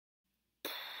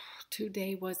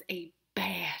Today was a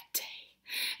bad day.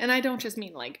 And I don't just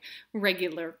mean like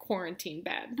regular quarantine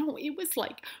bad. No, it was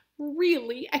like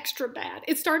really extra bad.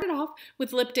 It started off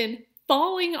with Lipton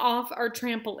falling off our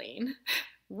trampoline.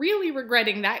 Really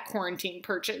regretting that quarantine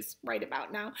purchase right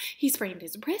about now. He sprained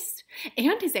his wrist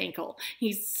and his ankle.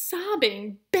 He's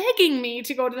sobbing, begging me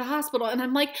to go to the hospital. And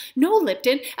I'm like, no,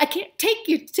 Lipton, I can't take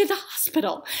you to the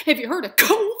hospital. Have you heard of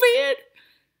COVID?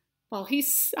 While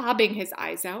he's sobbing his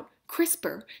eyes out,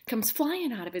 Crisper comes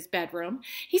flying out of his bedroom.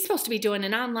 He's supposed to be doing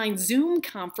an online Zoom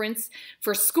conference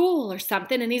for school or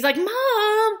something. And he's like,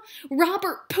 Mom,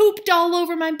 Robert pooped all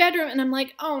over my bedroom. And I'm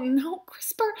like, oh no,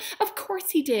 Crisper, of course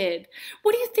he did.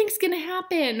 What do you think's going to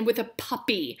happen with a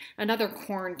puppy? Another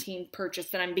quarantine purchase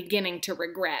that I'm beginning to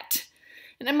regret.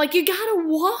 And I'm like, you gotta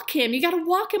walk him. You gotta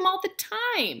walk him all the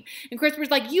time. And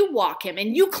Crisper's like, you walk him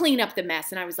and you clean up the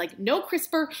mess. And I was like, no,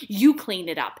 Crisper, you clean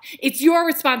it up. It's your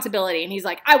responsibility. And he's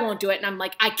like, I won't do it. And I'm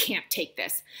like, I can't take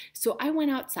this. So I went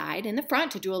outside in the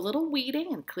front to do a little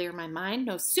weeding and clear my mind.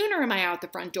 No sooner am I out the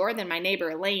front door than my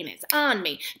neighbor Elaine is on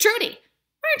me. Trudy,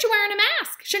 why aren't you wearing a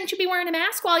mask? Shouldn't you be wearing a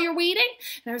mask while you're weeding?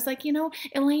 And I was like, you know,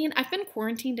 Elaine, I've been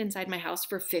quarantined inside my house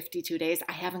for 52 days.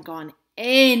 I haven't gone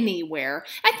anywhere.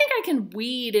 I think I can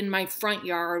weed in my front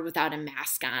yard without a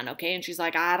mask on, okay? And she's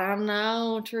like, I don't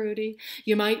know, Trudy.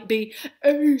 You might be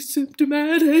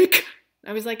asymptomatic.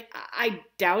 I was like, I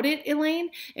doubt it, Elaine.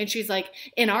 And she's like,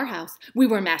 in our house, we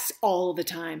wear masks all the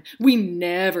time. We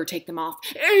never take them off,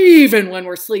 even when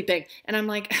we're sleeping. And I'm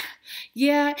like,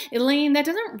 yeah, Elaine, that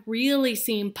doesn't really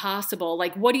seem possible.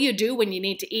 Like, what do you do when you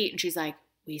need to eat? And she's like,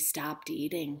 we stopped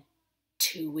eating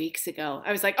 2 weeks ago.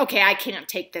 I was like, okay, I can't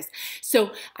take this.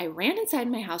 So I ran inside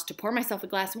my house to pour myself a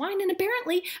glass of wine, and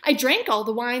apparently I drank all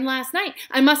the wine last night.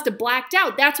 I must have blacked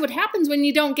out. That's what happens when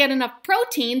you don't get enough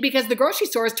protein because the grocery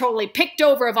store is totally picked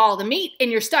over of all the meat and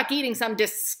you're stuck eating some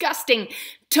disgusting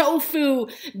tofu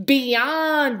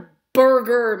Beyond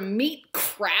Burger meat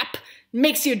crap.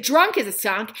 Makes you drunk as a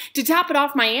skunk. To top it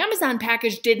off, my Amazon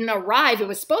package didn't arrive. It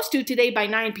was supposed to today by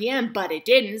 9 p.m., but it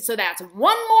didn't. So that's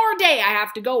one more day I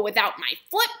have to go without my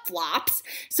flip-flops.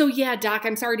 So yeah, Doc,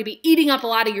 I'm sorry to be eating up a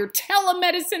lot of your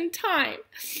telemedicine time.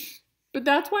 But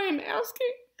that's why I'm asking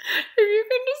if you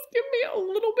can just give me a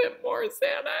little bit more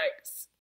Xanax.